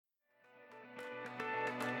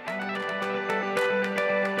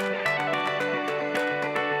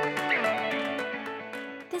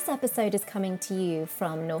episode is coming to you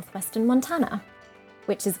from northwestern Montana,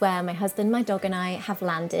 which is where my husband, my dog, and I have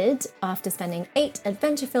landed after spending 8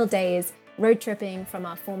 adventure-filled days road tripping from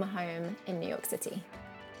our former home in New York City.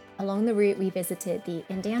 Along the route, we visited the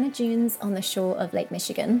Indiana Dunes on the shore of Lake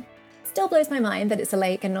Michigan. Still blows my mind that it's a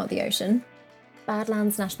lake and not the ocean.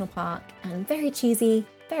 Badlands National Park, and very cheesy,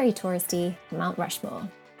 very touristy Mount Rushmore.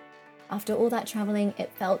 After all that traveling,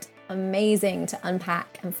 it felt amazing to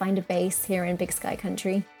unpack and find a base here in Big Sky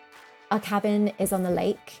Country. Our cabin is on the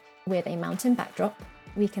lake with a mountain backdrop.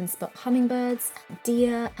 We can spot hummingbirds, and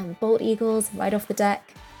deer, and bald eagles right off the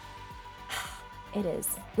deck. It is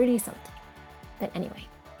really something. But anyway,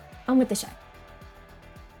 on with the show.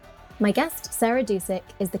 My guest, Sarah Dusek,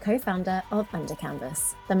 is the co-founder of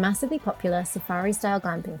Undercanvas, the massively popular safari-style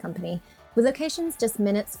glamping company with locations just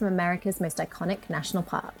minutes from America's most iconic national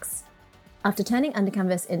parks. After turning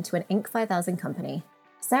Undercanvas into an Inc. 5000 company,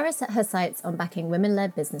 Sarah set her sights on backing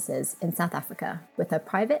women-led businesses in South Africa with her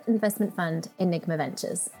private investment fund, Enigma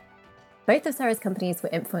Ventures. Both of Sarah's companies were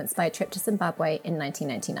influenced by a trip to Zimbabwe in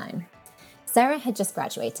 1999. Sarah had just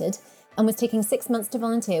graduated and was taking 6 months to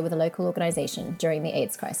volunteer with a local organisation during the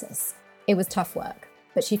AIDS crisis. It was tough work,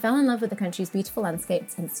 but she fell in love with the country's beautiful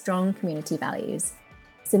landscapes and strong community values.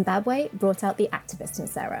 Zimbabwe brought out the activist in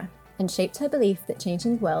Sarah and shaped her belief that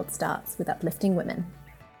changing the world starts with uplifting women.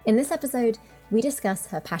 In this episode, we discuss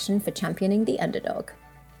her passion for championing the underdog,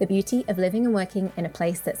 the beauty of living and working in a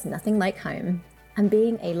place that's nothing like home, and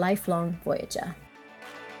being a lifelong voyager.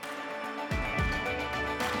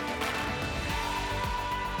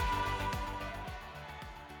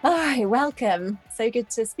 Hi, welcome. So good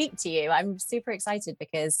to speak to you. I'm super excited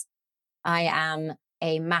because I am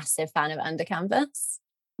a massive fan of Undercanvas.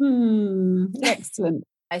 Excellent.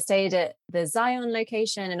 I stayed at the Zion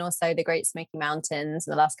location and also the Great Smoky Mountains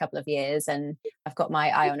in the last couple of years, and I've got my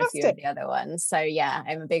eye on a few of the other ones. So yeah,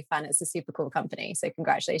 I'm a big fan. It's a super cool company. So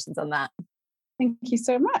congratulations on that. Thank you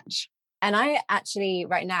so much. And I actually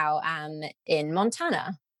right now am in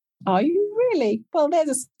Montana. Are you really? Well, there's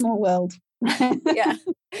a small world. Yeah.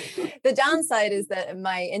 The downside is that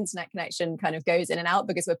my internet connection kind of goes in and out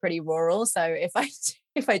because we're pretty rural. So if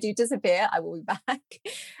I do disappear, I will be back.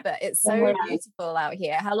 But it's so beautiful out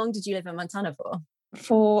here. How long did you live in Montana for?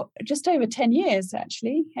 For just over 10 years,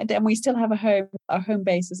 actually. And we still have a home. Our home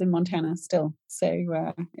base is in Montana still.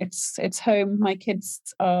 So it's home. My kids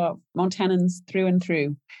are Montanans through and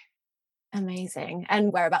through. Amazing.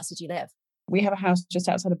 And whereabouts did you live? We have a house just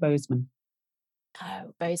outside of Bozeman.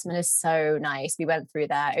 Oh, Bozeman is so nice. We went through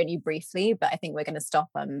there only briefly, but I think we're going to stop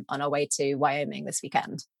on our way to Wyoming this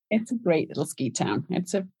weekend. It's a great little ski town.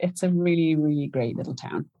 It's a really, really great little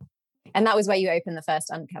town. And that was where you opened the first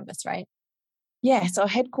Undercanvas, right? Yes, our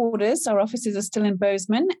headquarters, our offices are still in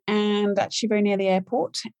Bozeman and actually very near the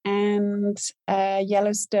airport. And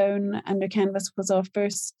Yellowstone Undercanvas was our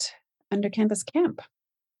first Undercanvas camp.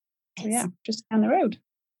 So yeah, just down the road.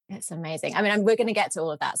 It's amazing. I mean, we're going to get to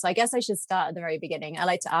all of that. So I guess I should start at the very beginning. I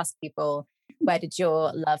like to ask people, where did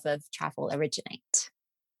your love of travel originate?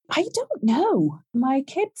 I don't know. My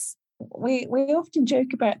kids, we often joke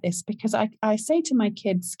about this because I say to my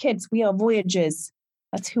kids, we are voyagers.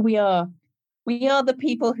 That's who we are. We are the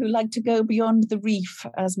people who like to go beyond the reef,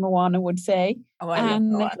 as Moana would say. Oh, I love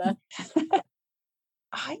Moana.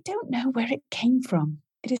 I don't know where it came from.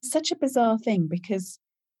 It is such a bizarre thing because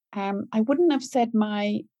I wouldn't have said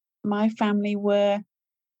my family were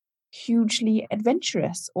hugely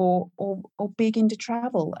adventurous or big into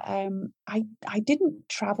travel. I didn't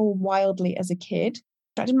travel wildly as a kid.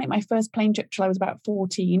 I didn't make my first plane trip till I was about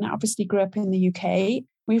 14. I obviously grew up in the UK.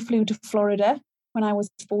 We flew to Florida when I was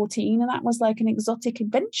 14, and that was like an exotic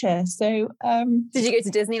adventure. So, did you go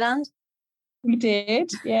to Disneyland? We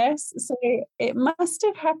did, yes. So it must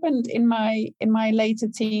have happened in my later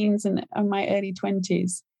teens and my early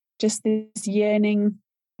 20s. Just this yearning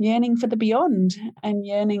for the beyond and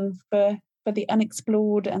yearning for the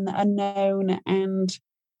unexplored and the unknown and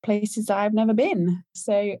places I've never been.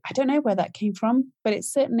 So I don't know where that came from, but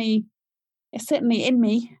it's certainly in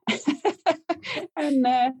me. And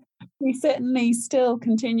we certainly still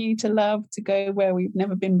continue to love to go where we've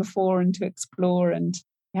never been before and to explore and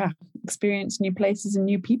experience new places and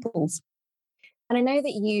new peoples. And I know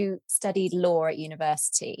that you studied law at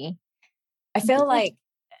university. I feel like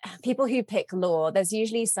people who pick law, there's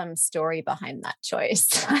usually some story behind that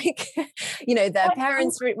choice. Like, their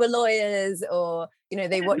parents were lawyers, or,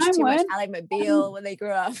 they watched too much Ally McBeal when they grew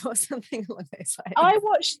up or something along those lines. I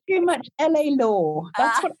watched too much LA Law.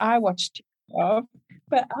 That's what I watched too much of.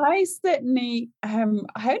 But I certainly, I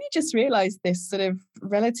only just realized this sort of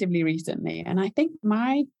relatively recently. And I think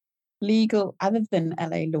my legal, other than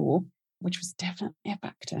LA Law, which was definitely a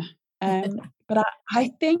factor. But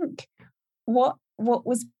I think what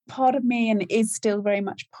was part of me and is still very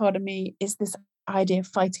much part of me is this idea of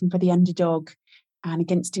fighting for the underdog and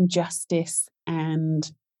against injustice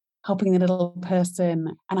and helping the little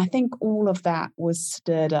person. And I think all of that was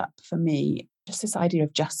stirred up for me. Just this idea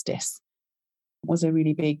of justice was a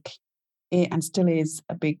really big, and still is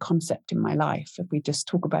a big concept in my life, if we just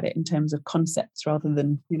talk about it in terms of concepts rather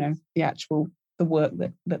than, the work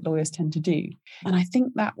that lawyers tend to do. And I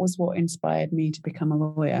think that was what inspired me to become a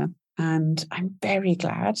lawyer. And I'm very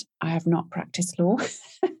glad I have not practiced law.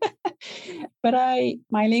 But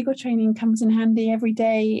my legal training comes in handy every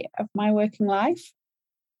day of my working life.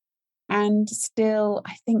 And still,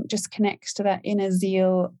 I think, just connects to that inner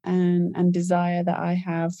zeal and desire that I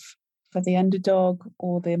have for the underdog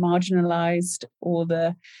or the marginalized or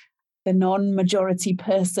the non-majority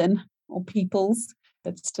person or peoples,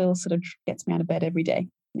 that still sort of gets me out of bed every day,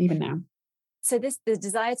 even now. So the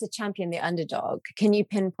desire to champion the underdog, can you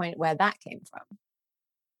pinpoint where that came from?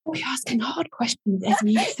 Oh, you're asking hard questions, Esme.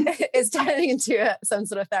 It's turning into some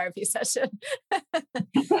sort of therapy session.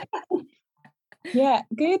 Yeah,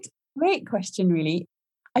 good. Great question, really.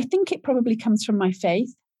 I think it probably comes from my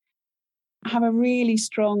faith. I have a really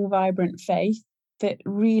strong, vibrant faith that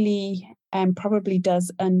really probably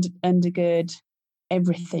does undergird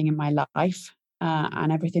everything in my life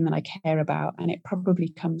and everything that I care about. And it probably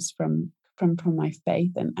comes from my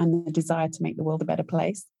faith and the desire to make the world a better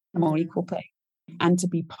place, a more equal place, and to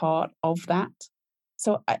be part of that.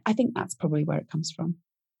 So I think that's probably where it comes from.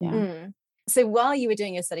 Yeah. Mm. So while you were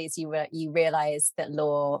doing your studies, you realized that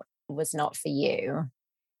law was not for you,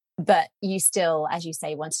 but you still, as you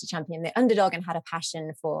say, wanted to champion the underdog and had a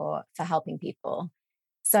passion for helping people.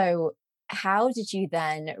 So how did you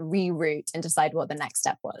then reroute and decide what the next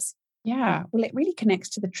step was? Yeah, well, it really connects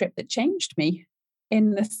to the trip that changed me,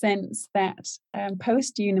 in the sense that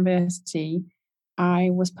post-university, I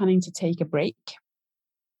was planning to take a break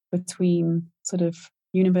between sort of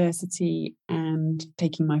university and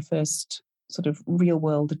taking my first sort of real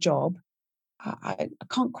world job. I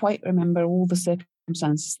can't quite remember all the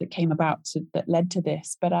circumstances that came about that led to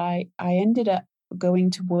this, but I ended up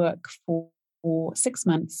going to work for 6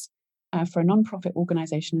 months for a non-profit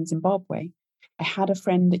organization in Zimbabwe. I had a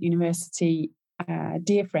friend at university, a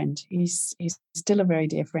dear friend, he's still a very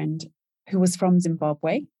dear friend, who was from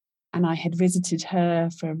Zimbabwe. And I had visited her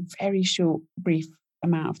for a very short, brief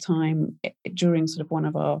amount of time during sort of one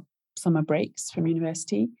of our summer breaks from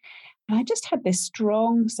university. And I just had this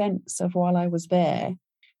strong sense of, while I was there,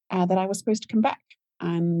 that I was supposed to come back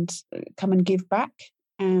and come and give back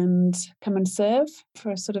and come and serve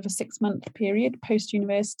for a sort of a 6-month period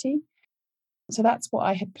post-university. So that's what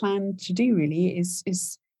I had planned to do, really,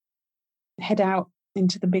 is head out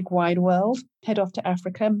into the big wide world, head off to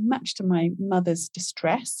Africa, much to my mother's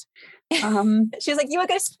distress. She was like, "You were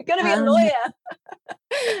going to be a lawyer."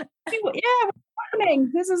 Yeah,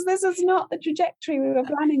 this is not the trajectory we were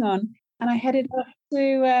planning on. And I headed off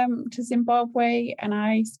to Zimbabwe, and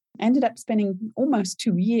I ended up spending almost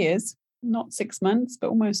 2 years, not 6 months,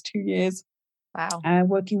 but almost 2 years. Wow.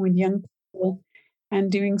 Working with young people and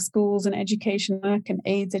doing schools and education work and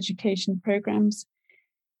AIDS education programs,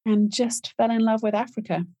 and just fell in love with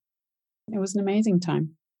Africa. It was an amazing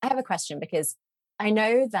time. I have a question, because I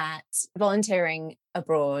know that volunteering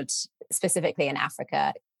abroad, specifically in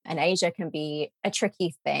Africa and Asia, can be a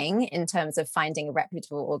tricky thing in terms of finding a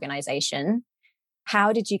reputable organization.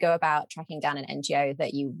 How did you go about tracking down an NGO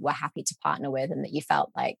that you were happy to partner with and that you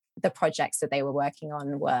felt like the projects that they were working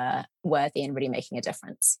on were worthy and really making a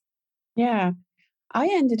difference? Yeah, I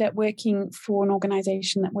ended up working for an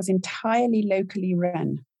organization that was entirely locally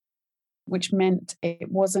run, which meant it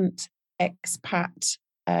wasn't expat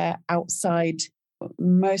outside.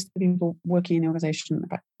 Most of the people working in the organization,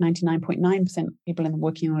 about 99.9% of people in the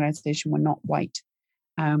working organization, were not white.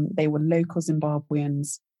 They were local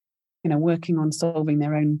Zimbabweans, working on solving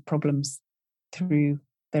their own problems through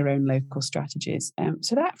their own local strategies.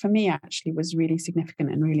 So that, for me, actually was really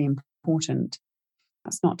significant and really important.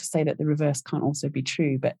 That's not to say that the reverse can't also be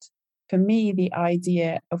true, but for me, the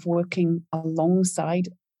idea of working alongside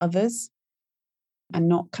others and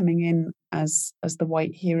not coming in as the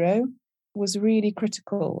white hero was really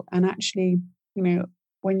critical. And actually,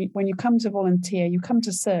 when you come to volunteer, you come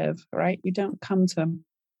to serve, right? You don't come to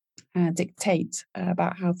dictate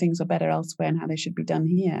about how things are better elsewhere and how they should be done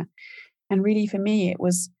here. And really, for me, it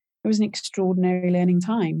was an extraordinary learning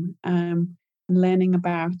time, learning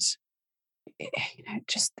about.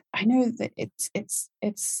 I know that it's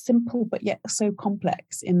simple, but yet so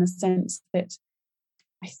complex, in the sense that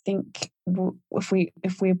I think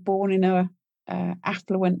if we're born in a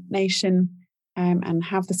affluent nation and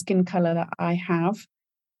have the skin colour that I have,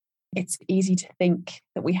 it's easy to think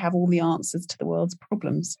that we have all the answers to the world's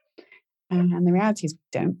problems. And the reality is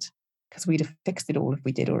we don't, because we'd have fixed it all if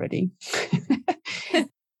we did already.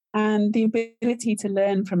 And the ability to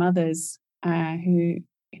learn from others who,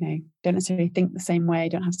 don't necessarily think the same way,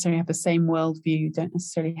 don't necessarily have the same worldview, don't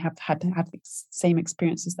necessarily have had the same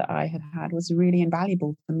experiences that I had had, was really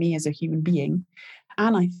invaluable for me as a human being.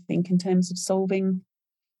 And I think in terms of solving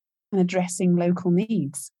and addressing local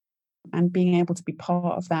needs and being able to be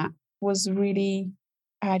part of that was really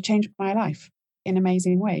changed my life in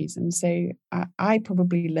amazing ways. And so I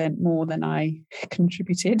probably learned more than I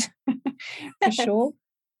contributed, for sure,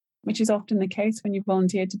 which is often the case when you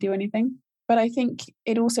volunteer to do anything. But I think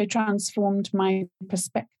it also transformed my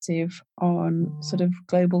perspective on sort of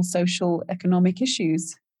global social economic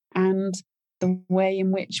issues and the way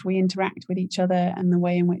in which we interact with each other and the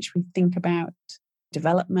way in which we think about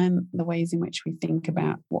development, the ways in which we think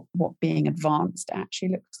about what being advanced actually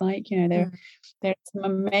looks like. There's some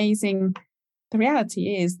amazing. The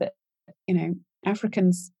reality is that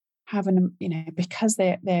Africans have because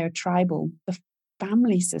they're tribal, the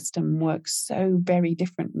family system works so very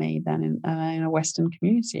differently than in a Western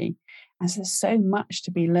community. And so there's so much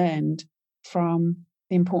to be learned from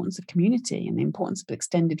the importance of community and the importance of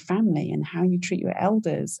extended family and how you treat your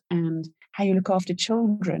elders and how you look after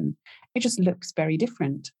children. It just looks very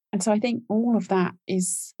different. And so I think all of that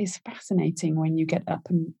is fascinating when you get up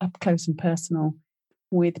close and personal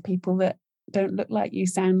with people that don't look like you,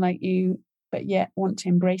 sound like you, but yet want to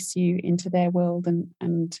embrace you into their world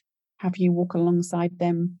and have you walk alongside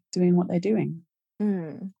them doing what they're doing.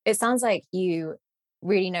 It sounds like you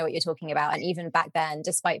really know what you're talking about. And even back then,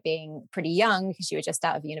 despite being pretty young, because you were just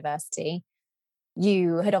out of university,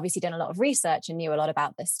 you had obviously done a lot of research and knew a lot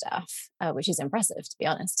about this stuff, which is impressive, to be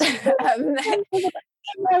honest. I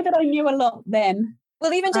know that I knew a lot then.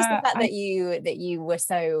 Well, even just the fact that you were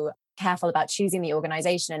so careful about choosing the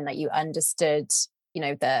organization and that you understood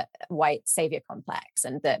the white savior complex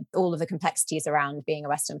and that all of the complexities around being a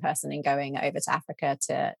Western person and going over to Africa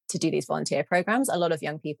to do these volunteer programs. A lot of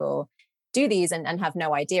young people do these and have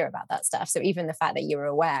no idea about that stuff. So even the fact that you were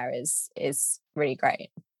aware is really great.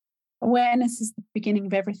 Awareness is the beginning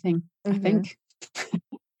of everything, I think.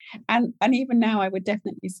 and even now, I would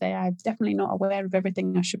definitely say I'm definitely not aware of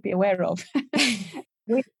everything I should be aware of.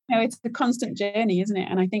 It's a constant journey, isn't it?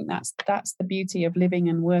 And I think that's the beauty of living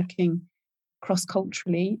and working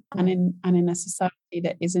cross-culturally and in a society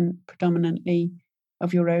that isn't predominantly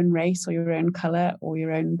of your own race or your own colour or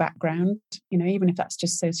your own background, even if that's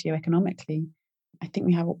just socioeconomically. I think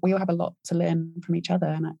we all have a lot to learn from each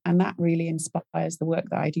other, and that really inspires the work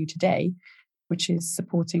that I do today, which is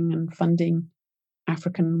supporting and funding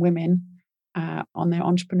African women on their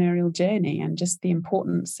entrepreneurial journey, and just the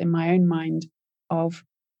importance in my own mind of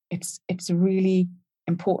it's really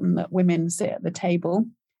important that women sit at the table,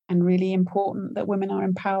 and really important that women are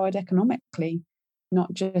empowered economically,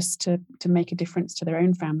 not just to make a difference to their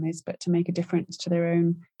own families, but to make a difference to their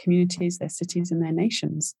own communities, their cities, and their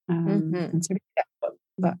nations. And so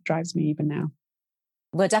that drives me even now.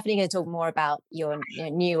 We're definitely going to talk more about your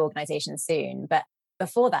new organisation soon, but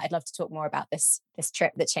before that, I'd love to talk more about this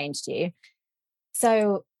trip that changed you.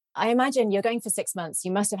 So I imagine you're going for 6 months.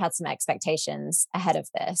 You must have had some expectations ahead of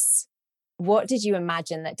this. What did you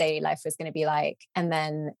imagine that daily life was going to be like? And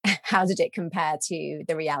then how did it compare to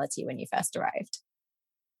the reality when you first arrived?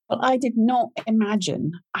 Well, I did not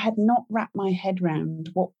imagine. I had not wrapped my head around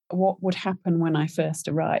what would happen when I first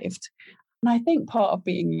arrived. And I think part of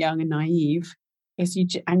being young and naive is you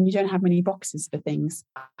don't have many boxes for things.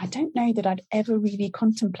 I don't know that I'd ever really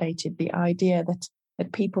contemplated the idea that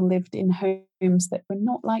people lived in homes that were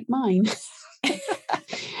not like mine.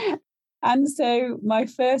 And so my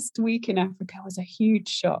first week in Africa was a huge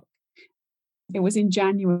shock. It was in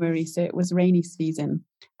January, so it was rainy season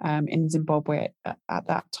in Zimbabwe at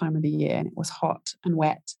that time of the year, and it was hot and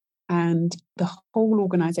wet. And the whole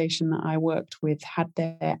organisation that I worked with had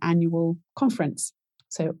their annual conference.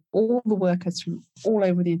 So all the workers from all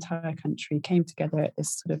over the entire country came together at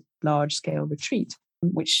this sort of large-scale retreat,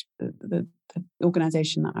 which the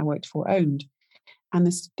organisation that I worked for owned. And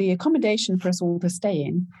the accommodation for us all to stay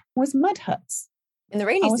in was mud huts. In the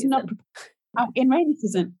rainy season? In rainy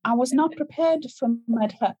season. I was not prepared for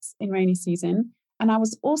mud huts in rainy season. And I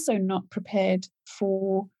was also not prepared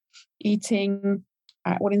for eating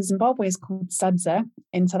what in Zimbabwe is called sadza.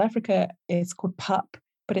 In South Africa, it's called pap.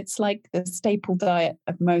 But it's like the staple diet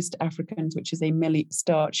of most Africans, which is a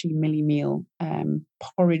starchy millie meal,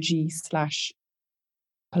 porridgey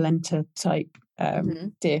 / polenta type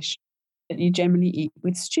dish that you generally eat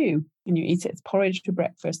with stew, and you eat it as porridge for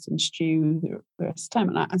breakfast and stew the rest of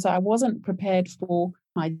the time. And so I wasn't prepared for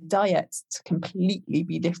my diet to completely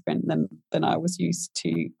be different than I was used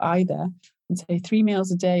to either. And so 3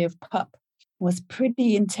 meals a day of pup was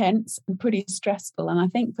pretty intense and pretty stressful. And I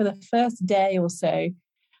think for the first day or so,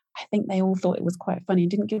 I think they all thought it was quite funny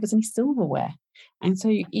and didn't give us any silverware. And so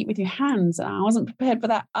you eat with your hands. And I wasn't prepared for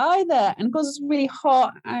that either. And of course, it's really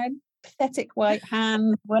hot. I had pathetic white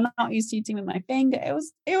hands. We're not used to eating with my finger.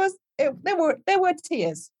 There were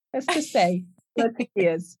tears. Let's just say there were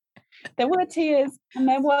tears. There were tears, and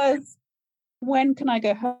there was, when can I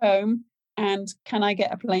go home? And can I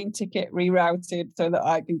get a plane ticket rerouted so that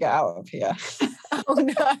I can get out of here? Oh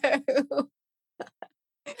no.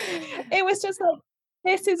 It was just like,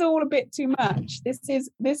 this is all a bit too much. This is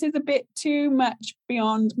a bit too much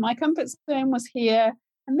beyond my comfort zone was here.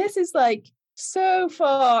 And this is like so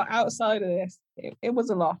far outside of this. It was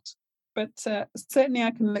a lot. But certainly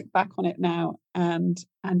I can look back on it now and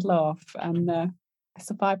laugh. And I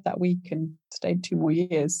survived that week and stayed 2 more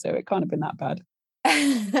years. So it can't have been that bad.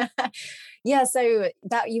 Yeah, so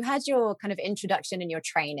that you had your kind of introduction and your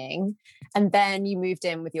training, and then you moved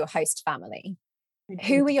in with your host family.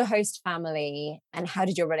 Who were your host family, and how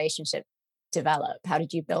did your relationship develop? How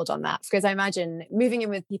did you build on that? Because I imagine moving in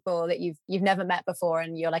with people that you've never met before,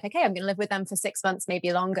 and you're like, okay, I'm going to live with them for 6 months,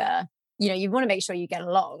 maybe longer. You know, you want to make sure you get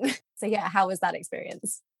along. So yeah, how was that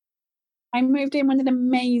experience? I moved in with an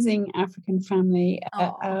amazing African family,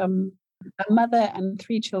 a mother and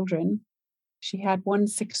 3 children. She had 1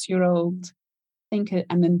 6-year-old, I think,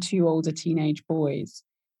 and then 2 older teenage boys.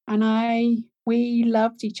 And we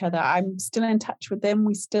loved each other. I'm still in touch with them.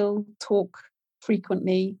 We still talk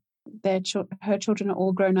frequently. Her children are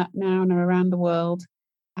all grown up now and are around the world,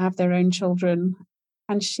 have their own children.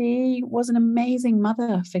 And she was an amazing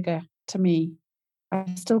mother figure to me. I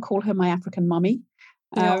still call her my African mommy.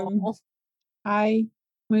 I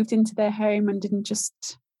moved into their home and didn't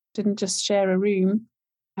just share a room.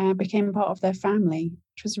 Became part of their family,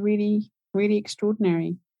 which was really, really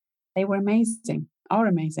extraordinary. They were amazing, are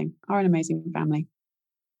an amazing family.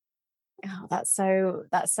 Oh, that's so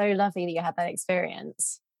lovely that you had that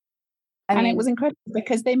experience. And it was incredible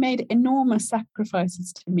because they made enormous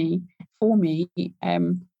sacrifices for me.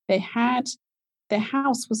 Their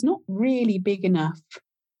house was not really big enough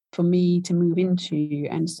for me to move into.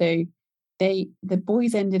 And so the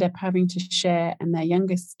boys ended up having to share, and their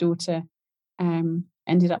youngest daughter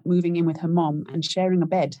ended up moving in with her mom and sharing a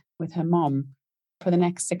bed with her mom for the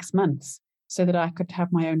next 6 months so that I could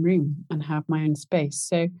have my own room and have my own space.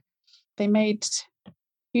 So they made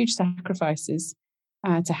huge sacrifices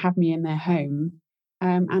to have me in their home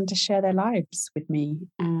and to share their lives with me.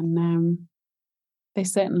 And they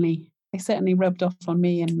certainly rubbed off on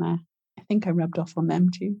me, and I think I rubbed off on them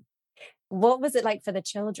too. What was it like for the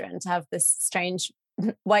children to have this strange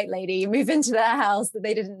white lady move into their house that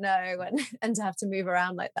they didn't know, and to have to move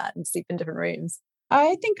around like that and sleep in different rooms?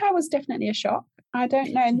 I think I was definitely a shock. I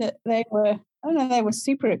don't know that they were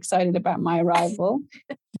super excited about my arrival.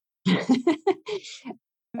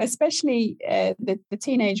 Especially the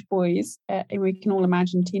teenage boys. We can all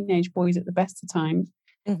imagine teenage boys at the best of times.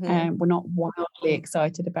 Mm-hmm. We're not wildly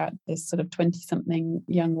excited about this sort of 20-something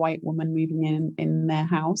young white woman moving in their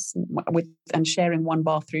house and sharing one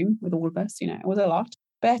bathroom with all of us. You know, it was a lot.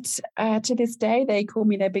 But to this day, they call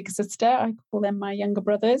me their big sister. I call them my younger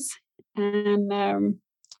brothers. And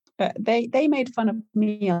they made fun of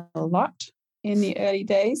me a lot in the early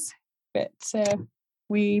days. But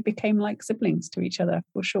we became like siblings to each other,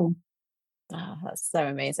 for sure. Oh, that's so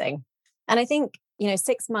amazing. And I think,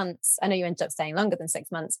 6 months, I know you ended up staying longer than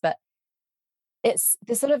 6 months, but it's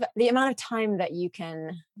the amount of time that you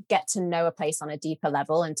can get to know a place on a deeper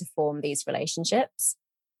level and to form these relationships.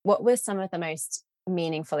 What were some of the most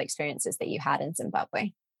meaningful experiences that you had in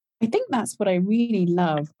Zimbabwe? I think that's what I really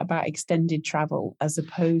love about extended travel, as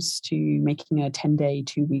opposed to making a 10-day,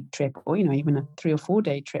 2-week trip, or, even a 3 or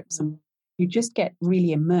 4-day trip. So you just get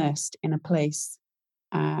really immersed in a place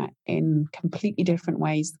in completely different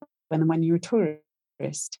ways than when you're a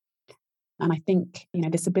tourist. And I think,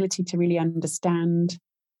 this ability to really understand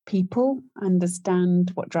people,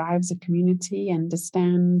 understand what drives a community,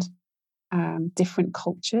 understand different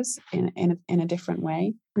cultures in a different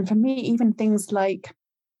way. And for me, even things like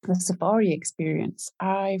the safari experience,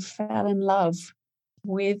 I fell in love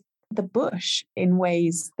with the bush in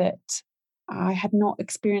ways that I had not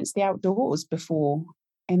experienced the outdoors before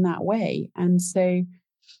in that way. And so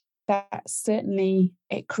that certainly,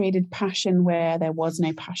 it created passion where there was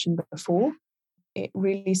no passion before. It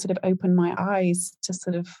really sort of opened my eyes to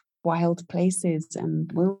sort of wild places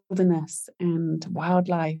and wilderness and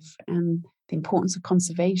wildlife and the importance of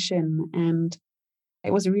conservation. And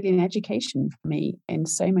it was really an education for me in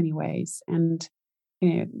so many ways. And,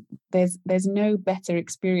 there's no better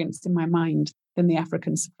experience in my mind than the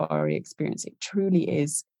African safari experience. It truly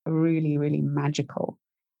is really, really magical.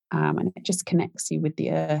 And it just connects you with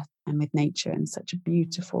the earth and with nature in such a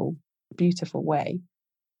beautiful, beautiful way.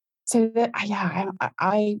 So that,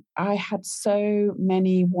 I had so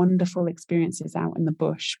many wonderful experiences out in the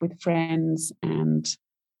bush with friends, and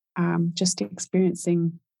just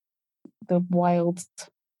experiencing the wild,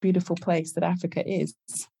 beautiful place that Africa is.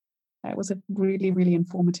 It was a really, really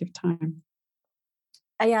informative time.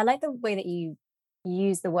 Yeah, I like the way that you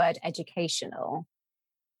use the word educational.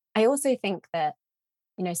 I also think that,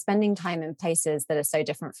 spending time in places that are so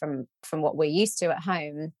different from what we're used to at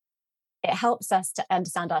home, it helps us to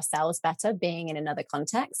understand ourselves better being in another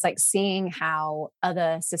context, like seeing how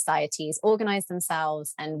other societies organize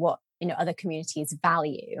themselves and what, other communities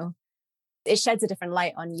value. It sheds a different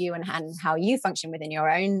light on you and how you function within your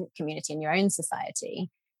own community and your own society.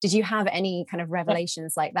 Did you have any kind of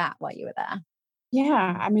revelations like that while you were there?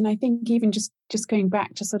 Yeah, I mean, I think even just going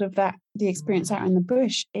back to sort of the experience out in the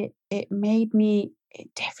bush, it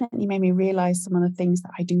definitely made me realize some of the things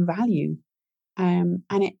that I do value. And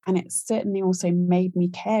it certainly also made me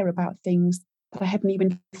care about things that I hadn't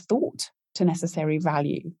even thought to necessarily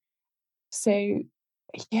value. So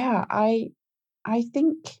yeah, I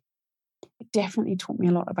think it definitely taught me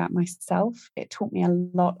a lot about myself. It taught me a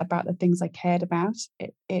lot about the things I cared about.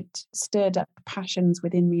 It stirred up passions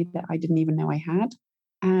within me that I didn't even know I had.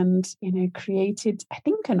 And, created, I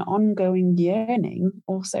think, an ongoing yearning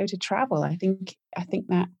also to travel. I think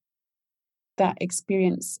that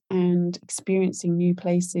experience and experiencing new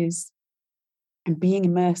places and being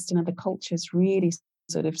immersed in other cultures really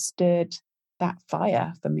sort of stirred that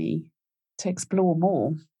fire for me to explore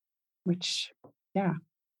more, which, yeah,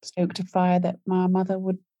 stoked a fire that my mother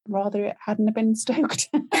would rather it hadn't have been stoked.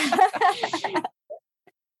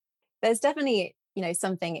 There's definitely,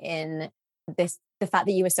 something in this, the fact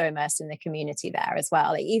that you were so immersed in the community there as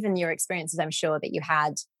well. Like even your experiences, I'm sure that you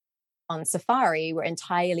had on safari were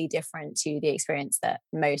entirely different to the experience that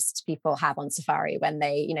most people have on safari when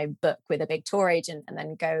they, book with a big tour agent and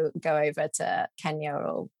then go over to Kenya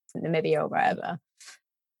or Namibia or wherever.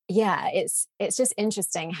 Yeah, it's just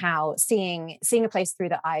interesting how seeing a place through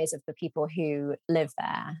the eyes of the people who live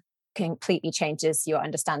there completely changes your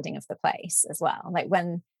understanding of the place as well. Like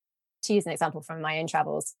to use an example from my own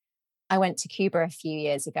travels, I went to Cuba a few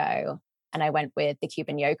years ago and I went with the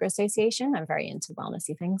Cuban Yoga Association. I'm very into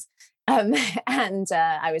wellnessy things. And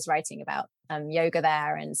I was writing about yoga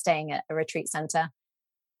there and staying at a retreat center.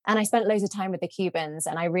 And I spent loads of time with the Cubans,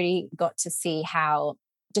 and I really got to see how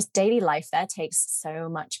just daily life there takes so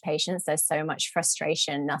much patience. There's so much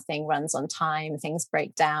frustration. Nothing runs on time. Things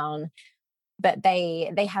break down. But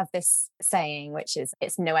they have this saying, which is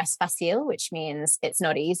it's no es fácil, which means it's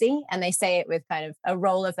not easy. And they say it with kind of a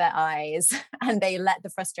roll of their eyes, and they let the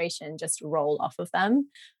frustration just roll off of them.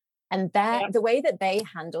 And the way that they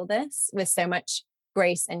handle this with so much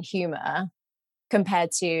grace and humor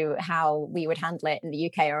compared to how we would handle it in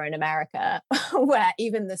the UK or in America, where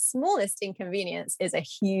even the smallest inconvenience is a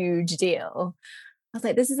huge deal. I was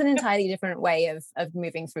like, this is an entirely different way of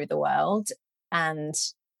moving through the world. And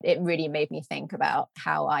it really made me think about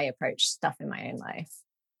how I approach stuff in my own life.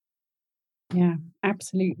 Yeah,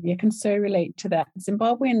 absolutely. I can so relate to that.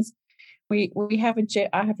 Zimbabweans, we have a joke.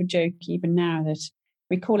 I have a joke even now that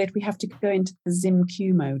we call it, we have to go into the Zim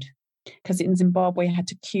queue mode, because in Zimbabwe you had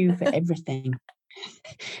to queue for everything.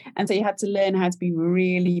 And so you had to learn how to be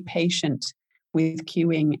really patient with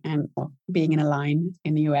queuing and being in a line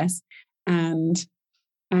in the US, and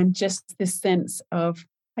just this sense of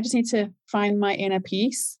I just need to find my inner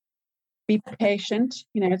peace, be patient,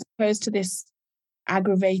 as opposed to this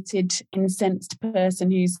aggravated, incensed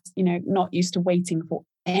person who's, not used to waiting for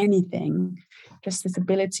anything. Just this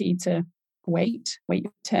ability to wait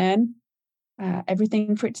your turn,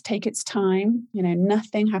 everything for it to take its time.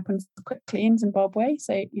 Nothing happens quickly in Zimbabwe.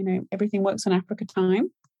 So, everything works on Africa time.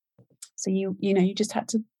 So you just had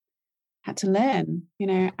to learn,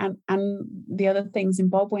 and the other thing,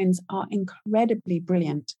 Zimbabweans are incredibly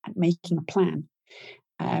brilliant at making a plan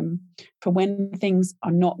for when things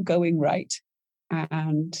are not going right,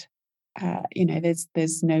 and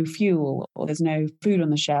there's no fuel or there's no food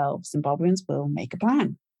on the shelves. Zimbabweans will make a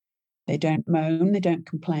plan. They don't moan, they don't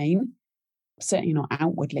complain, certainly not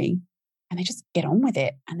outwardly, and they just get on with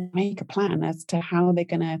it and they make a plan as to how they're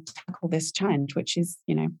going to tackle this challenge, which is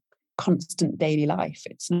constant daily life.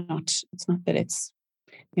 It's not that it's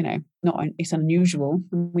it's unusual.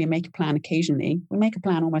 We make a plan occasionally. We make a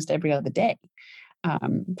plan almost every other day for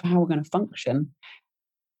how we're going to function.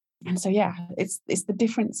 And so, yeah, it's the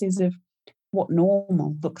differences of what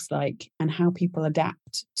normal looks like and how people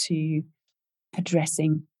adapt to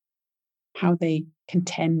addressing how they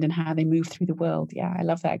contend and how they move through the world. Yeah, I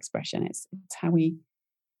love that expression. It's how we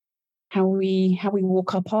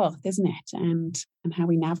walk our path, isn't it? And how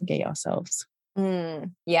we navigate ourselves.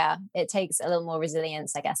 Yeah, it takes a little more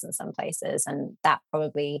resilience, I guess, in some places, and that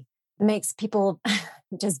probably makes people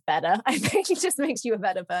just better. I think it just makes you a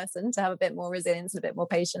better person to have a bit more resilience and a bit more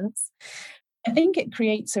patience. I think it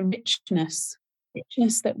creates a richness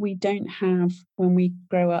that we don't have when we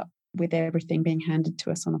grow up with everything being handed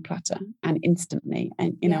to us on a platter and instantly.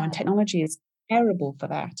 And and technology is terrible for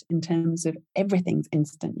that in terms of everything's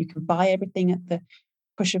instant. You can buy everything at the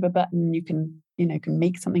push of a button. You can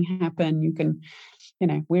make something happen. You can,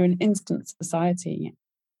 we're an instant society.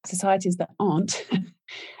 Societies that aren't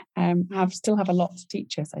still have a lot to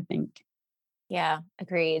teach us, I think. Yeah,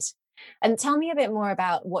 agreed. And tell me a bit more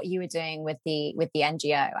about what you were doing with the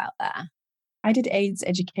NGO out there. I did AIDS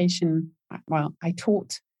education. Well, I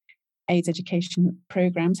taught AIDS education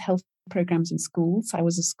programs, health programs in schools. I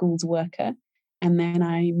was a schools worker. And then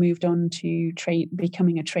I moved on to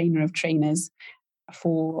becoming a trainer of trainers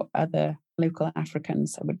for other local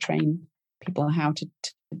Africans. I would train people how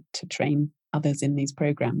to train others in these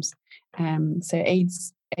programs. So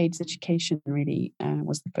AIDS education really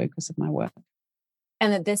was the focus of my work.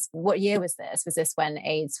 And what year was this? Was this when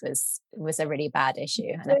AIDS was a really bad issue,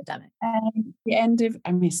 an epidemic? The end of,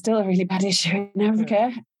 still a really bad issue in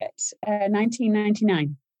Africa. It's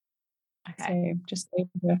 1999. Okay. So just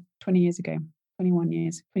over 20 years ago, 21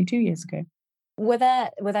 years, 22 years ago. Were there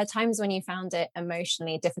times when you found it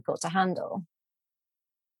emotionally difficult to handle?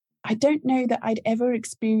 I don't know that I'd ever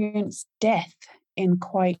experienced death in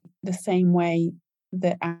quite the same way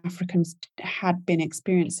that Africans had been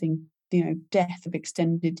experiencing, death of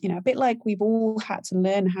extended, a bit like we've all had to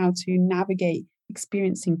learn how to navigate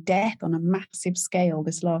experiencing death on a massive scale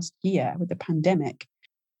this last year with the pandemic.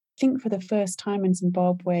 I think for the first time in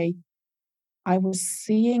Zimbabwe, I was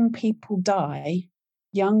seeing people die,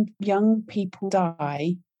 young people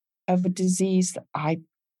die of a disease that I,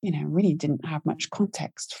 really didn't have much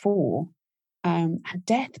context for. And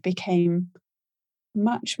death became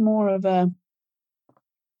much more of it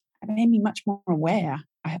made me much more aware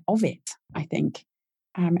of it, I think,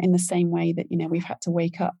 in the same way that, we've had to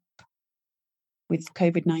wake up with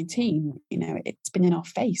COVID-19. It's been in our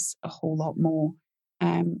face a whole lot more.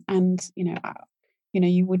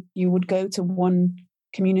 You would go to one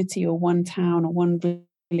community or one town or one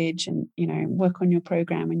village and, work on your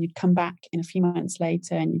program, and you'd come back in a few months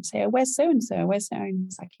later and you'd say, oh, where's so-and-so? Where's so-and-so?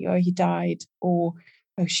 It's like, oh, he died, or,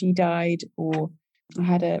 oh, she died, or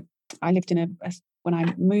I lived when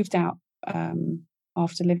I moved out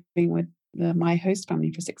after living with my host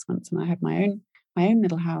family for 6 months, and I had my own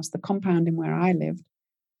little house, the compound in where I lived,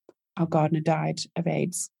 our gardener died of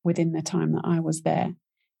AIDS within the time that I was there.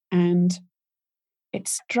 And it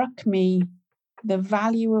struck me the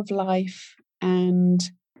value of life and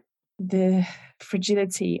the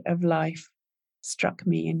fragility of life struck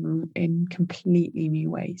me in completely new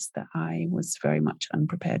ways that I was very much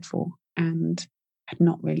unprepared for and had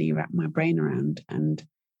not really wrapped my brain around. And,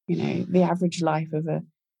 the average life of a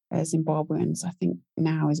Zimbabweans, I think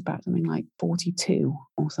now is about something like 42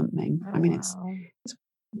 or something. Oh, it's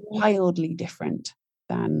wildly different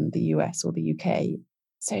than the US or the UK.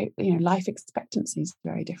 So, life expectancy is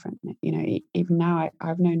very different. Even now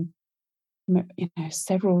I've known,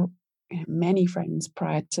 many friends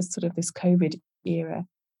prior to sort of this COVID era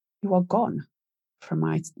who are gone from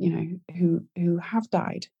who have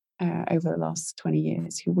died over the last 20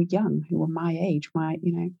 years, who were young, who were my age,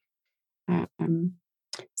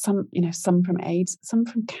 some from AIDS, some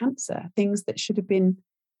from cancer, things that should have been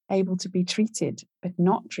able to be treated but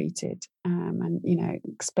not treated, and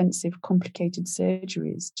expensive, complicated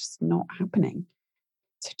surgeries just not happening.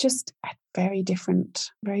 So just a very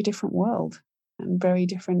different world, and very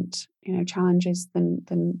different challenges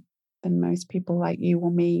than most people like you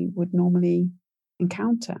or me would normally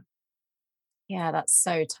encounter. Yeah, that's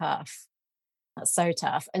so tough.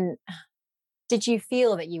 And did you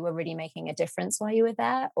feel that you were really making a difference while you were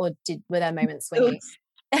there, or were there moments when you?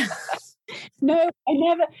 No,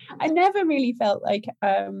 I never really felt like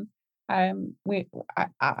I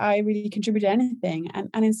really contributed anything, and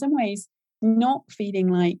in some ways, not feeling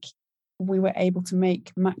like we were able to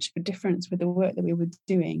make much of a difference with the work that we were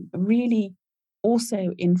doing really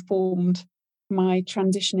also informed my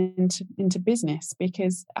transition into business,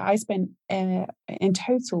 because I spent in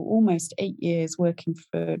total almost 8 years working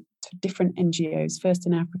for different NGOs, first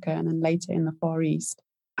in Africa and then later in the Far East.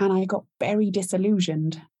 And I got very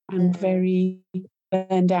disillusioned and very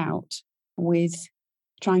burned out with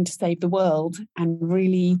trying to save the world and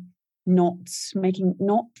really not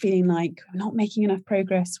feeling like we're not making enough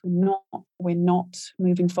progress. We're not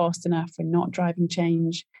moving fast enough. We're not driving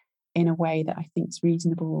change in a way that I think is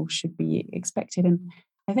reasonable or should be expected. And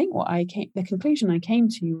I think the conclusion I came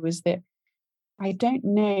to was that I don't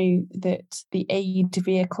know that the aid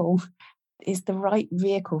vehicle is the right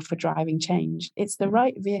vehicle for driving change. It's the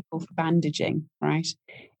right vehicle for bandaging, right?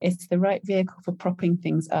 It's the right vehicle for propping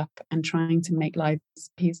things up and trying to make lives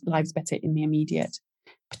better in the immediate,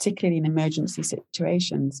 particularly in emergency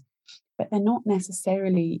situations. But they're not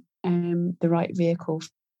necessarily the right vehicle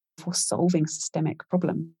for solving systemic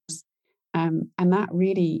problems. And that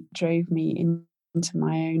really drove me into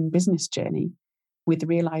my own business journey, with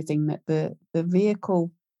realizing that the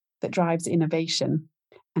vehicle that drives innovation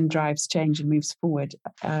and drives change and moves forward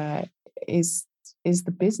is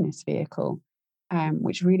the business vehicle,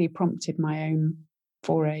 which really prompted my own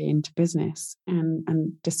foray into business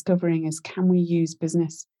and discovering can we use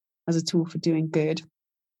business as a tool for doing good,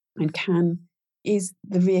 and is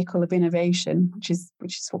the vehicle of innovation, which is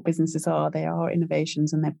what businesses are. They are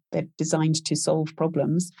innovations, and they're designed to solve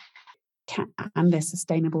problems, and they're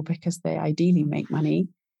sustainable because they ideally make money.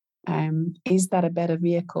 Is that a better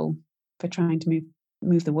vehicle for trying to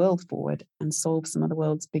move the world forward and solve some of the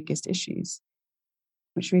world's biggest issues?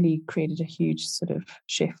 Which really created a huge sort of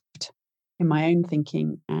shift in my own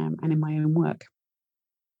thinking and in my own work.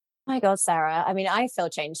 My God, Sarah. I mean, I feel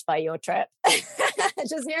changed by your trip.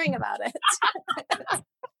 Just hearing about it.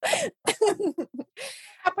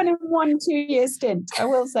 Happened in 1-2 year stint, I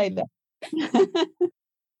will say that.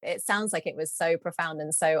 It sounds like it was so profound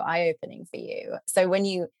and so eye-opening for you. So when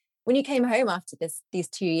you came home after these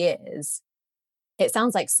 2 years, it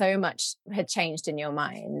sounds like so much had changed in your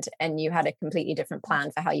mind and you had a completely different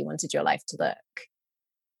plan for how you wanted your life to look.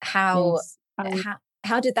 How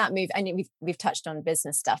did that move? I mean, we've touched on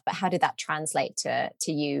business stuff, but how did that translate to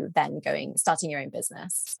you then starting your own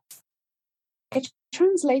business? It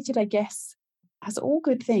translated, I guess, as all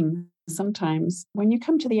good things. Sometimes when you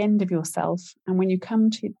come to the end of yourself, and when you come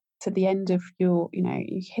to the end of you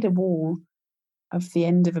hit a wall of the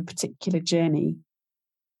end of a particular journey.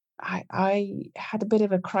 I had a bit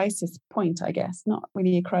of a crisis point, I guess, not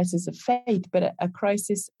really a crisis of faith, but a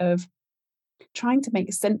crisis of trying to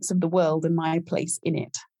make sense of the world and my place in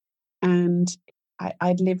it. And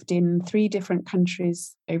I'd lived in 3 different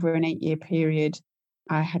countries over an 8-year period.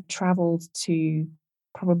 I had traveled to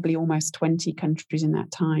probably almost 20 countries in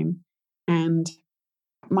that time. And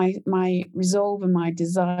my resolve and my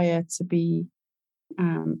desire to be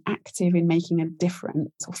active in making a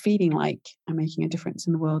difference, or feeling like I'm making a difference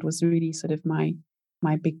in the world, was really sort of my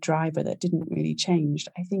big driver that didn't really change.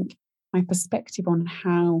 I think my perspective on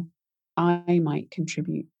how I might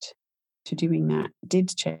contribute to doing that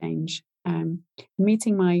did change.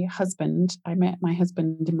 Meeting my husband, I met my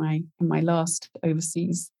husband in my last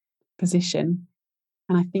overseas position,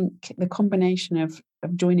 and I think the combination of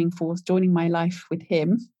joining my life with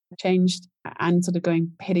him changed, and sort of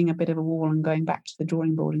hitting a bit of a wall and going back to the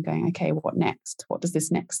drawing board and going, okay, what next? What does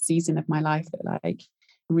this next season of my life look like?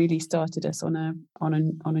 Really started us on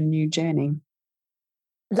a new journey.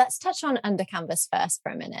 Let's touch on Under Canvas first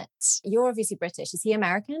for a minute. You're obviously British. Is he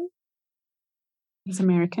American? He's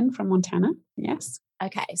American, from Montana. Yes.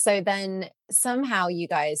 Okay. So then somehow you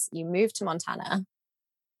moved to Montana.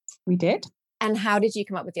 We did. And how did you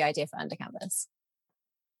come up with the idea for Under Canvas?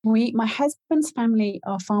 My husband's family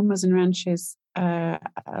are farmers and ranchers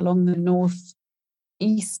along the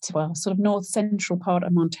northeast, sort of north central part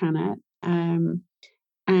of Montana. And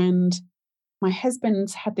my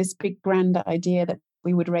husband had this big grand idea that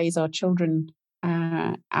we would raise our children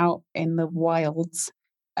out in the wilds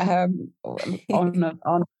on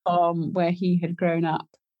a farm where he had grown up.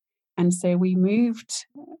 And so we moved.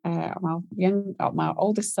 My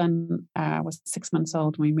oldest son was 6 months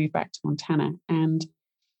old when we moved back to Montana, and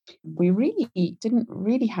we really didn't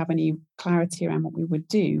really have any clarity around what we would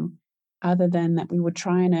do, other than that we would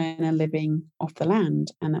try and earn a living off the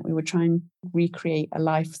land, and that we would try and recreate a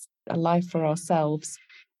life for ourselves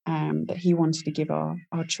that he wanted to give our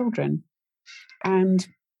children. And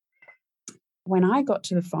when I got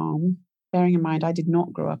to the farm, bearing in mind I did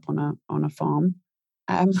not grow up on a farm,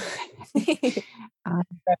 I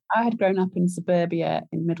had grown up in suburbia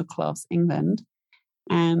in middle class England,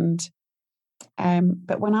 and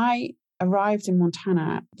but when I arrived in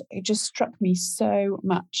Montana, it just struck me so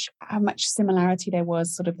much how much similarity there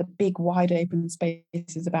was, sort of the big wide open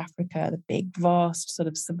spaces of Africa, the big vast sort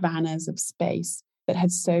of savannas of space that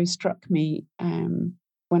had so struck me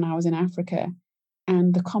when I was in Africa.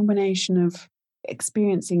 And the combination of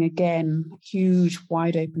experiencing again huge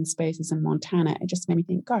wide open spaces in Montana, it just made me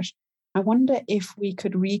think, gosh, I wonder if we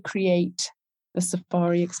could recreate the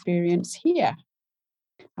safari experience here.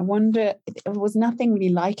 I wonder, there was nothing really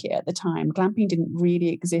like it at the time. Glamping didn't really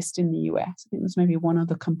exist in the US. I think there was maybe one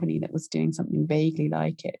other company that was doing something vaguely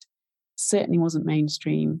like it. Certainly wasn't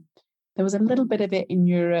mainstream. There was a little bit of it in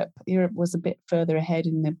Europe. Europe was a bit further ahead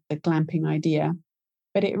in the glamping idea,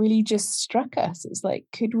 but it really just struck us. It's like,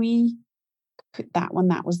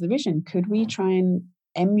 that was the vision. Could we try and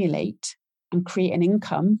emulate and create an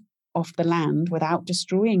income off the land without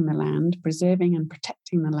destroying the land, preserving and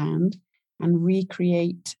protecting the land, and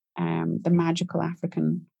recreate the magical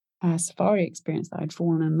African safari experience that I'd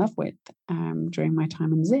fallen in love with during my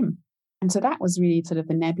time in Zim. And so that was really sort of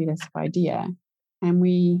the nebulous idea. And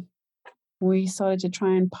we started to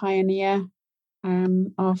try and pioneer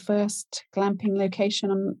our first glamping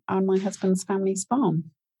location on my husband's family's farm.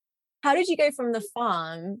 How did you go from the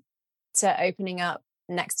farm to opening up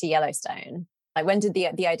next to Yellowstone? Like, when did the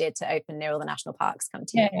idea to open near all the national parks come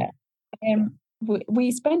to you? Yeah. We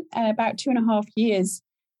spent about 2.5 years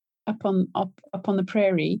up on the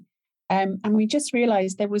prairie, and we just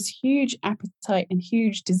realized there was huge appetite and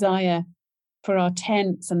huge desire for our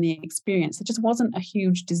tents and the experience. There just wasn't a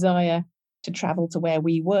huge desire to travel to where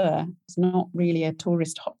we were. It's not really a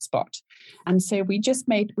tourist hotspot. And so we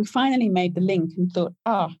finally made the link and thought,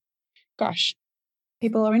 gosh,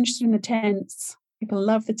 people are interested in the tents. People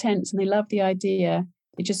love the tents and they love the idea.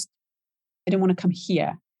 They don't want to come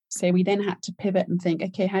here. So we then had to pivot and think,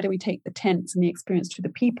 okay, how do we take the tents and the experience to the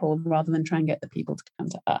people rather than try and get the people to come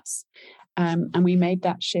to us? And we made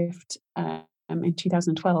that shift in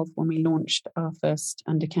 2012 when we launched our first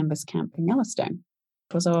under canvas camp in Yellowstone.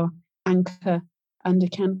 It was our anchor under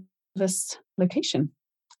canvas location.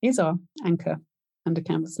 Is our anchor under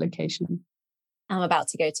canvas location. I'm about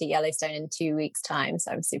to go to Yellowstone in 2 weeks' time,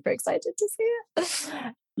 so I'm super excited to see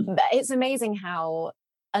it. But it's amazing how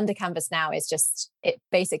under canvas now is it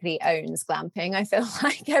basically owns glamping. I feel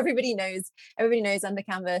like everybody knows under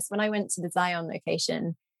canvas. When I went to the Zion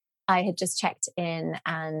location, I had just checked in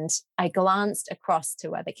and I glanced across to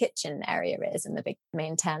where the kitchen area is in the big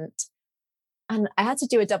main tent. And I had to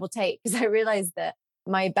do a double take because I realized that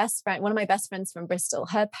one of my best friends from Bristol,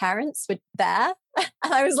 her parents were there.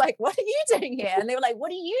 And I was like, what are you doing here? And they were like,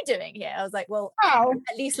 what are you doing here? I was like, well, I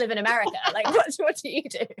at least live in America. Like, what do you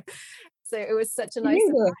do? So it was such a nice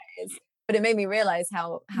surprise. But it made me realize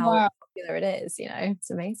how popular it is. It's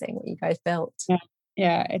amazing what you guys built.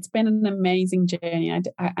 Yeah, it's been an amazing journey.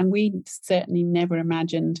 And we certainly never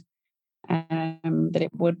imagined that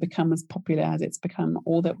it would become as popular as it's become,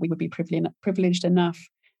 or that we would be privileged enough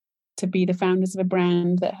to be the founders of a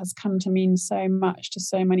brand that has come to mean so much to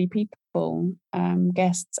so many people,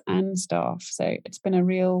 guests and staff. So it's been a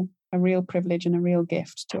real privilege and a real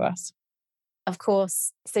gift to us. Of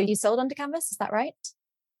course. So you sold Under Canvas, is that right?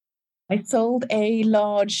 I sold a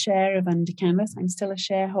large share of Under Canvas. I'm still a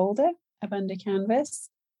shareholder of Under Canvas,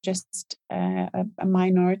 just a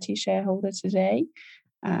minority shareholder today.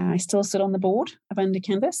 I still sit on the board of Under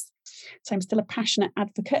Canvas, so I'm still a passionate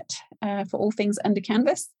advocate for all things Under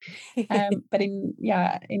Canvas. But in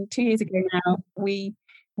 2 years ago now, we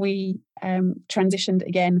transitioned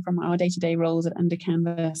again from our day-to-day roles at Under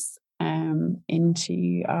Canvas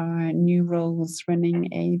into our new roles running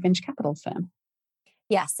a venture capital firm.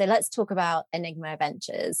 Yeah, so let's talk about Enigma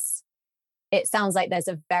Ventures. It sounds like there's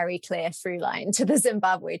a very clear through line to the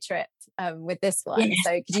Zimbabwe trip with this one. Yeah.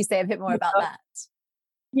 So could you say a bit more about that?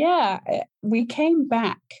 Yeah, we came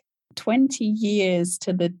back 20 years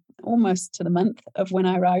almost to the month of when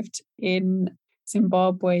I arrived in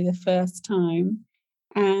Zimbabwe the first time.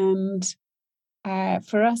 And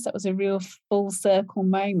for us, that was a real full circle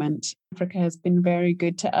moment. Africa has been very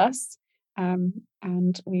good to us.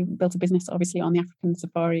 And we built a business, obviously, on the African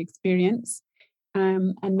safari experience.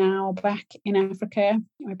 And now back in Africa,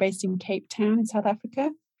 we're based in Cape Town in South Africa.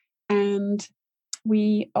 And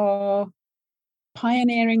we are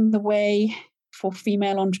pioneering the way for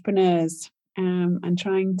female entrepreneurs and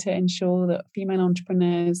trying to ensure that female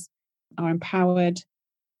entrepreneurs are empowered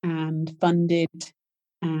and funded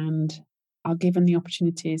and are given the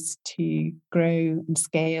opportunities to grow and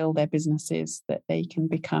scale their businesses, that they can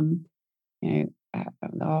become,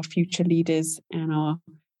 our future leaders and our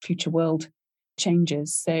future world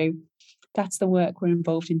changers. So that's the work we're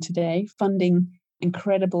involved in today, funding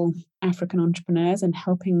incredible African entrepreneurs and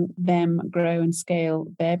helping them grow and scale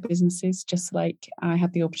their businesses, just like I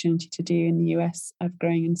had the opportunity to do in the US of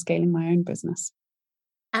growing and scaling my own business.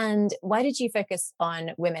 And why did you focus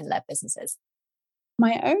on women-led businesses?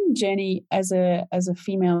 My own journey as a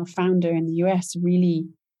female founder in the US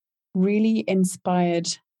really inspired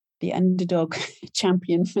the underdog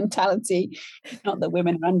champion mentality. Not that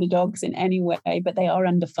women are underdogs in any way, but they are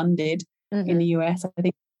underfunded in the US. I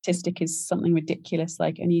think the statistic is something ridiculous,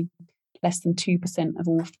 like only less than 2% of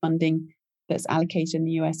all funding that's allocated in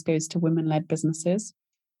the US goes to women-led businesses,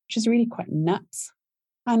 which is really quite nuts.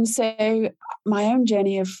 And so my own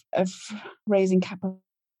journey of raising capital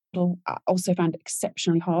I also found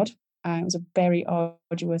exceptionally hard. It was a very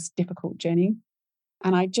arduous, difficult journey.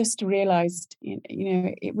 And I just realized,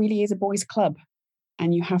 it really is a boys' club.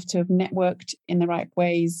 And you have to have networked in the right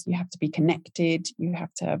ways. You have to be connected. You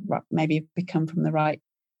have to maybe become from the right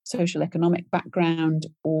social economic background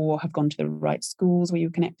or have gone to the right schools where you're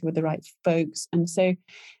connected with the right folks. And so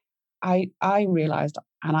I realized,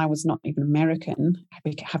 and I was not even American, I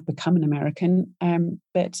have become an American,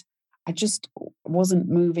 but I just wasn't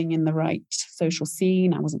moving in the right social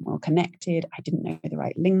scene. I wasn't well connected. I didn't know the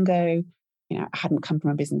right lingo. I hadn't come from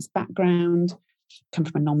a business background, come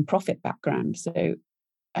from a non-profit background. So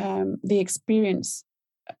the experience,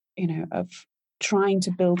 of trying to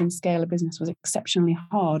build and scale a business was exceptionally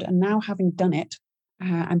hard. And now having done it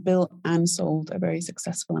and built and sold a very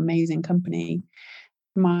successful, amazing company,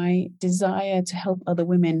 my desire to help other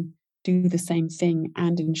women do the same thing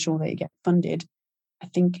and ensure they get funded, I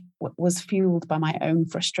think was fueled by my own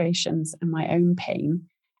frustrations and my own pain,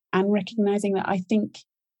 and recognizing that I think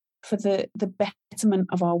for the betterment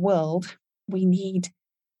of our world, we need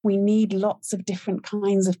lots of different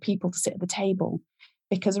kinds of people to sit at the table,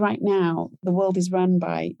 because right now the world is run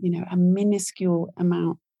by a minuscule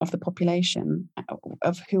amount of the population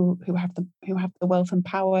of who have the wealth and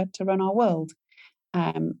power to run our world,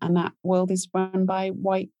 and that world is run by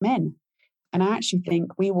white men. And I actually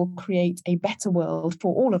think we will create a better world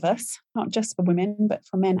for all of us, not just for women, but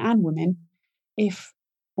for men and women, if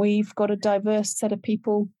we've got a diverse set of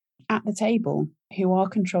people at the table who are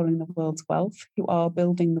controlling the world's wealth, who are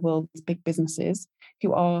building the world's big businesses,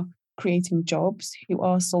 who are creating jobs, who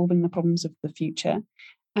are solving the problems of the future.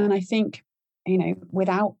 And I think,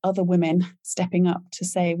 without other women stepping up to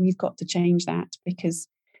say, we've got to change that because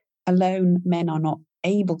alone men are not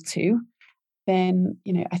able to, then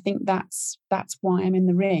I think that's why I'm in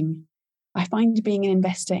the ring. I find being an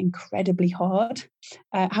investor incredibly hard.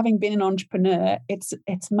 Having been an entrepreneur, it's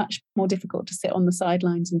much more difficult to sit on the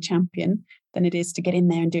sidelines and champion than it is to get in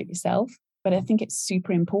there and do it yourself. But I think it's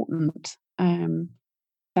super important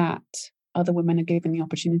that other women are given the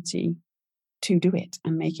opportunity to do it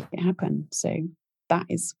and make it happen. So that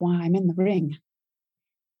is why I'm in the ring.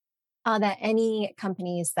 Are there any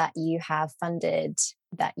companies that you have funded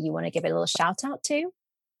that you want to give a little shout out to?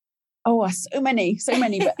 Oh, so many.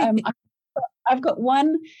 But I've got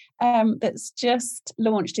one that's just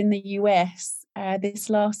launched in the US in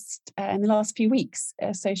the last few weeks.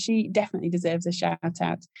 So she definitely deserves a shout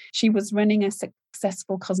out. She was running a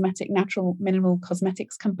successful natural mineral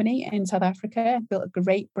cosmetics company in South Africa, built a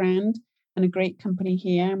great brand and a great company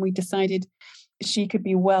here. And we decided she could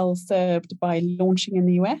be well served by launching in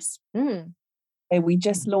the US. So we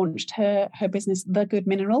just launched her business,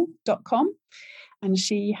 thegoodmineral.com. And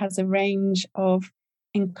she has a range of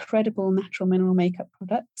incredible natural mineral makeup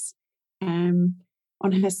products on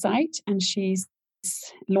her site. And she's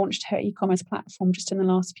launched her e-commerce platform just in the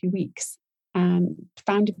last few weeks, and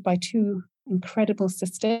founded by two incredible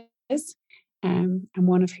sisters, and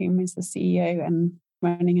one of whom is the CEO and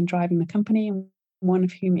running and driving the company, and one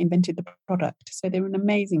of whom invented the product. So they're an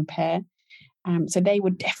amazing pair. So they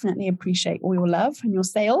would definitely appreciate all your love and your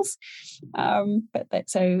sales. So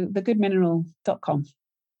thegoodmineral.com.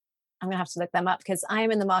 I'm going to have to look them up because I am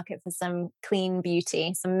in the market for some clean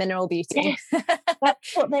beauty, some mineral beauty. Yes,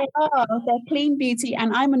 that's what they are. They're clean beauty.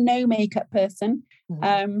 And I'm a no makeup person.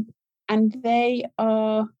 And they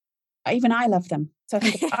are, even I love them. So I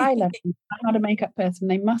think if I love them, I'm not a makeup person,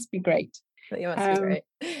 they must be great. You must be great.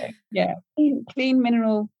 Yeah. Clean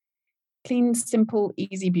mineral, clean, simple,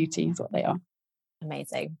 easy beauty is what they are.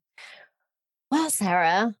 Amazing. Well,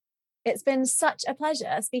 Sarah, it's been such a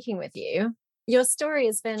pleasure speaking with you. Your story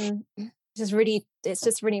has been just really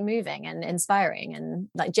moving and inspiring, and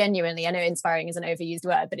like genuinely, I know inspiring is an overused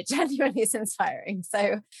word, but it genuinely is inspiring.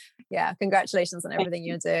 So yeah, congratulations on everything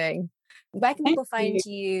you're doing. Where can people find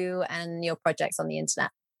you and your projects on the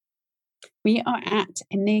internet? We are at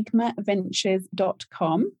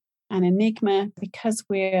enigmaventures.com. And Enigma, because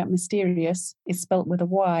we're mysterious, is spelt with a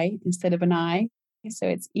Y instead of an I. So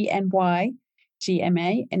it's ENYGMA,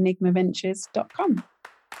 enigmaventures.com.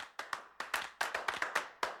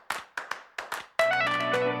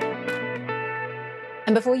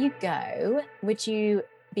 And before you go, would you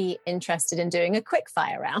be interested in doing a quick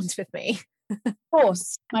fire round with me? Of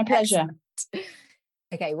course, my pleasure. Excellent.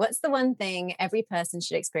 Okay, what's the one thing every person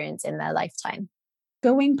should experience in their lifetime?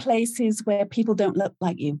 Going places where people don't look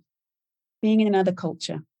like you. Being in another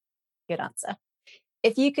culture. Good answer.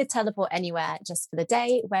 If you could teleport anywhere just for the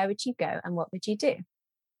day, where would you go and what would you do?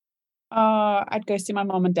 I'd go see my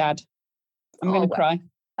mom and dad. I'm going to cry.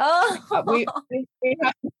 Oh,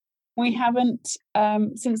 we haven't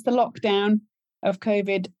since the lockdown of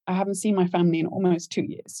COVID, I haven't seen my family in almost 2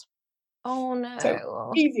 years. Oh no.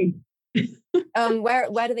 So, easy.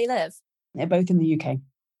 Where do they live? They're both in the UK.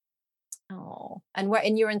 Oh,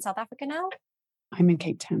 and you're in South Africa now? I'm in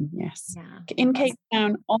Cape Town, yes. Yeah. In Cape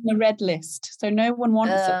Town on the red list. So no one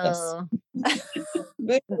wants us.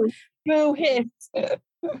 Boo hiss.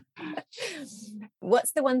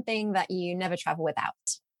 What's the one thing that you never travel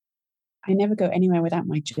without? I never go anywhere without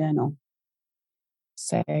my journal.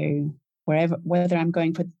 So whether I'm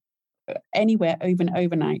going for anywhere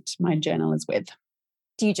overnight, my journal is with.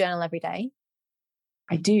 Do you journal every day?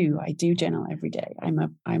 I do journal every day. I'm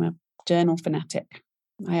a journal fanatic.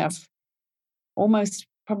 I have almost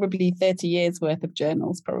probably 30 years worth of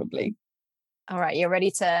journals, probably. All right, you're ready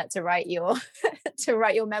to write your to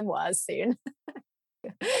write your memoirs soon.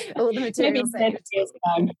 All the materials.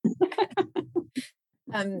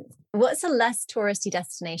 What's a less touristy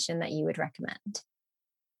destination that you would recommend?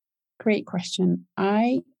 Great question.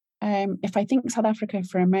 If I think South Africa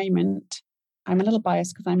for a moment, I'm a little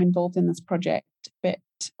biased because I'm involved in this project, but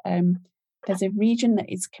there's a region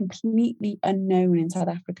that is completely unknown in South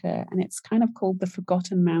Africa, and it's kind of called the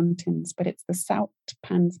Forgotten Mountains, but it's the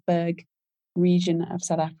Zoutpansberg region of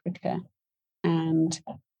South Africa. And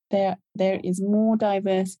there is more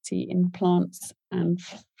diversity in plants and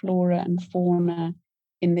flora and fauna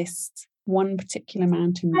in this one particular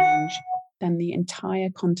mountain range than the entire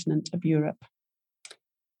continent of Europe.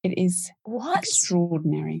 It is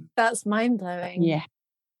extraordinary. That's mind-blowing. Yeah.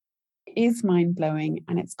 It is mind-blowing,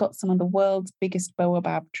 and it's got some of the world's biggest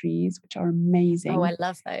baobab trees, which are amazing. Oh, I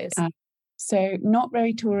love those. So not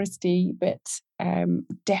very touristy, but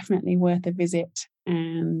definitely worth a visit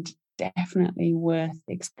and definitely worth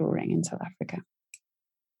exploring in South Africa.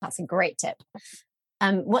 That's a great tip.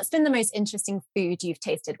 What's been the most interesting food you've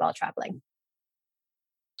tasted while traveling?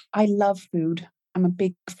 I love food. I'm a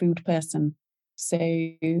big food person. So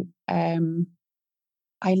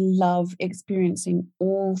I love experiencing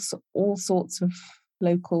all sorts of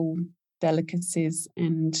local delicacies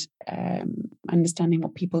and understanding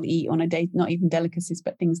what people eat on a day, not even delicacies,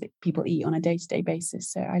 but things that people eat on a day-to-day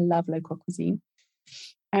basis. So I love local cuisine.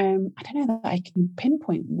 I don't know that I can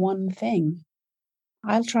pinpoint one thing.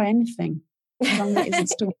 I'll try anything as long as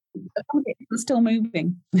it's still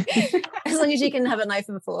moving. As long as you can have a knife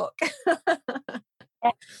and fork.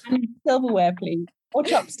 And silverware, please. Or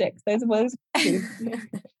chopsticks. Those are two.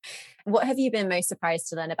 What have you been most surprised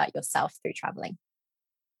to learn about yourself through traveling?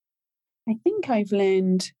 I think I've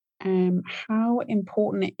learned how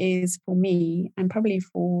important it is for me, and probably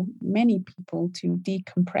for many people, to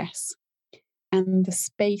decompress. And the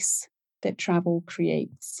space that travel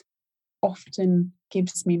creates often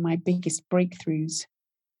gives me my biggest breakthroughs.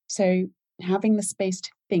 So having the space to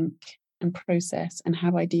think and process and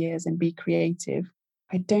have ideas and be creative,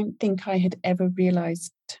 I don't think I had ever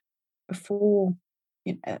realized before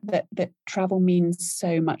that travel means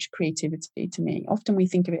so much creativity to me. Often we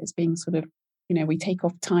think of it as being sort of, we take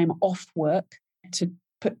off time off work to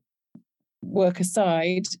put work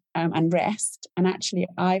aside and rest. And actually,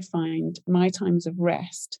 I find my times of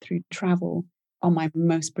rest through travel are my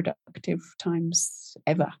most productive times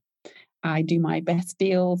ever. I do my best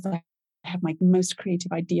deals. I have my most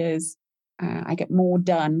creative ideas. I get more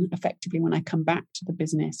done effectively when I come back to the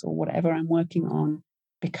business or whatever I'm working on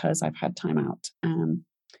because I've had time out.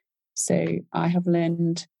 So I have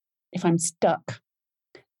learned, if I'm stuck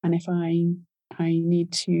and if I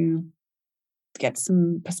need to get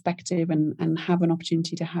some perspective and have an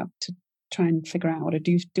opportunity to try and figure out what to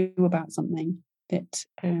do about something, that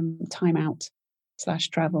time out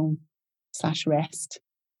 / travel / rest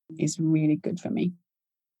is really good for me.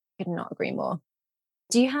 Could not agree more.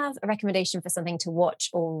 Do you have a recommendation for something to watch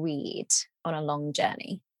or read on a long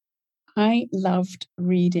journey? I loved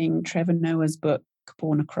reading Trevor Noah's book,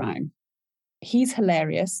 Born a Crime. He's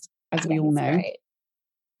hilarious, as we all know. Great.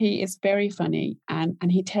 He is very funny, and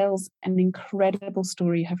he tells an incredible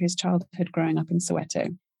story of his childhood growing up in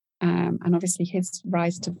Soweto. And obviously his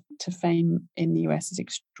rise to fame in the US is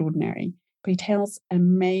extraordinary. But he tells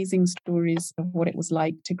amazing stories of what it was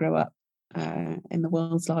like to grow up in the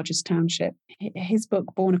world's largest township. His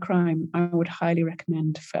book, Born a Crime, I would highly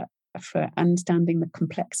recommend for understanding the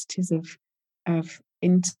complexities of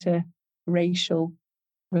interracial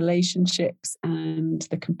relationships and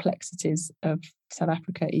the complexities of South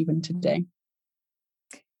Africa even today.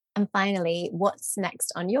 And finally, what's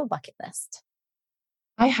next on your bucket list?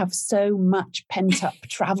 I have so much pent up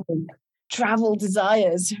travel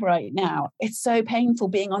desires right now. It's so painful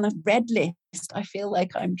being on a red list. I feel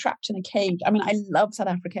like I'm trapped in a cage. I mean, I love South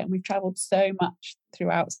Africa, and we've traveled so much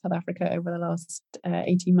throughout South Africa over the last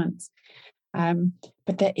 18 months.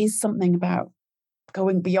 But there is something about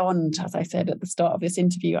going beyond, as I said at the start of this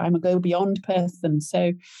interview. I'm a go beyond person.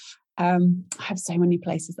 So I have so many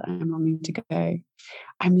places that I'm longing to go.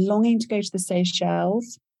 I'm longing to go to the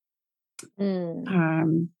Seychelles.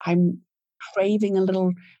 I'm craving a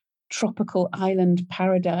little tropical island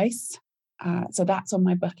paradise. So that's on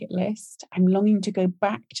my bucket list. I'm longing to go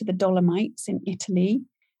back to the Dolomites in Italy.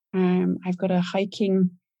 I've got a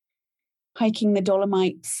hiking the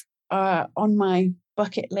Dolomites on my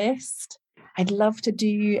bucket list. I'd love to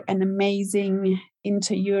do an amazing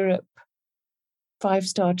inter-Europe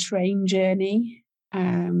 5-star train journey.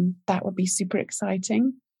 That would be super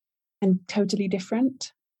exciting and totally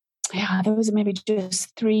different. Yeah, those are maybe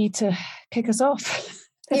just 3 to kick us off.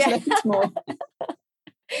 There's loads more.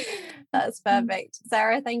 That's perfect.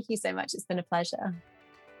 Sarah, thank you so much. It's been a pleasure.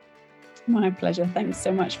 My pleasure. Thanks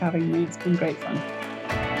so much for having me. It's been great fun.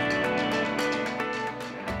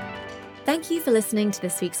 Thank you for listening to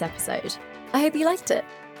this week's episode. I hope you liked it.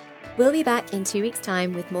 We'll be back in 2 weeks'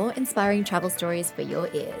 time with more inspiring travel stories for your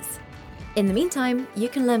ears. In the meantime, you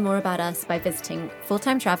can learn more about us by visiting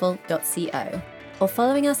fulltimetravel.co or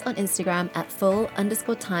following us on Instagram at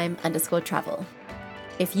full_time_travel.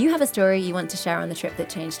 If you have a story you want to share on the trip that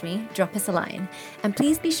changed me, drop us a line. And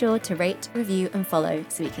please be sure to rate, review, and follow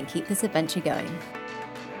so we can keep this adventure going.